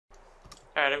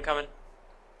Alright, I'm coming.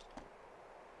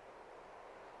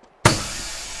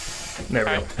 There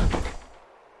we go.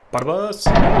 Bada bus.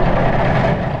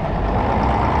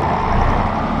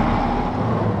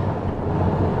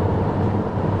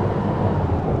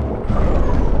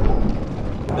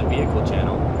 The vehicle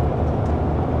channel.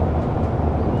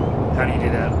 How do you do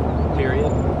that?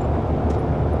 Period.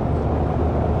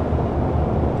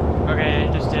 Okay, I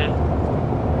just did.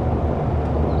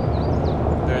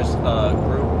 There's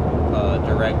group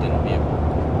direct and vehicle.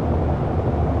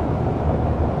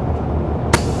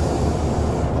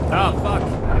 Oh, fuck.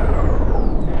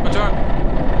 What's wrong?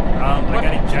 I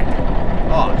got ejected.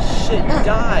 Oh shit, you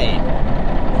died!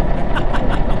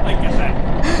 Oh my god.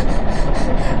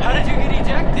 How did you get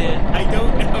ejected? I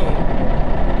don't know.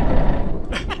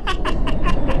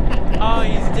 Oh,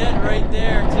 he's dead right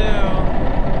there, too.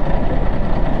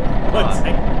 One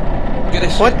second.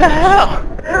 What the hell?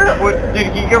 What, did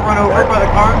he get run over by the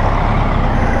car?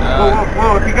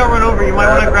 Whoa, if he got run over, you might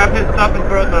want to grab his stuff and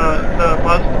throw the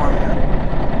bus for him.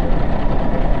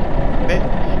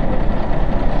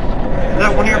 Is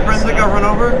that one of your friends that got run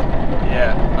over?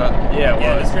 Yeah, it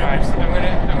was. Alright, I'm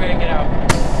gonna get out.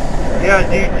 Yeah,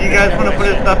 do you guys want to put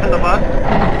his stuff in the bus?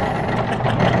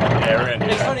 Yeah, we're gonna do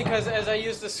It's that. funny because as I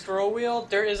use the scroll wheel,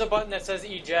 there is a button that says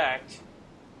eject.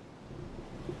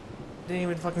 Didn't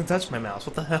even fucking touch my mouse.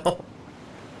 What the hell?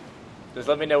 Just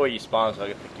let me know where you spawn so I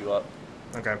can pick you up.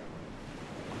 Okay.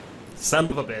 Son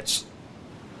of a bitch.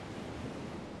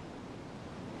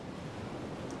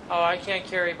 Oh, I can't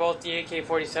carry both the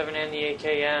AK-47 and the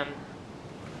AKM.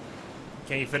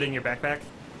 Can you fit it in your backpack?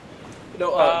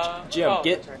 No, Jim, oh,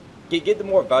 get that's right. get the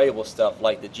more valuable stuff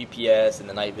like the GPS and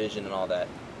the night vision and all that.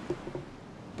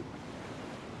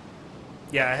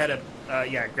 Yeah, I had to,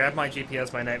 grab my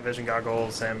GPS, my night vision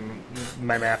goggles, and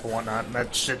my map and whatnot.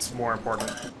 That shit's more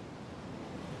important.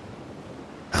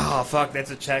 Oh, fuck,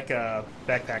 that's a check,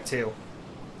 backpack, too.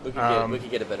 We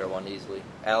could get a better one easily.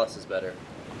 Alice is better.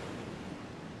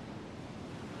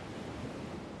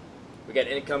 We got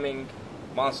incoming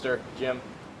monster, Jim.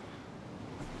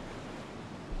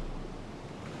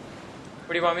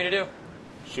 What do you want me to do?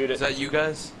 Shoot it. Is that you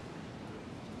guys?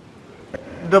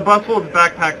 The bus holds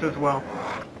backpacks as well.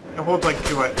 It holds like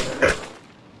 2 items.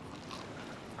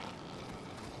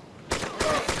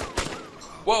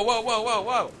 Whoa, whoa, whoa, whoa,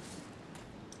 whoa!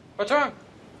 What's wrong?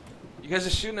 You guys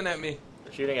are shooting at me.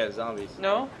 We're shooting at zombies.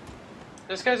 No?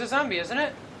 This guy's a zombie, isn't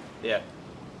it? Yeah.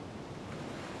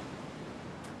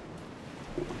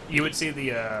 You would see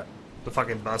the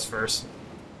fucking bus first.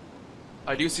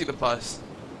 I do see the bus.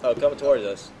 Oh, coming towards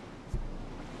us.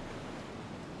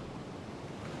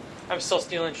 I'm still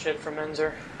stealing shit from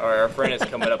Enzer. Alright, our friend is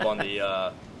coming up on the,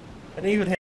 I didn't even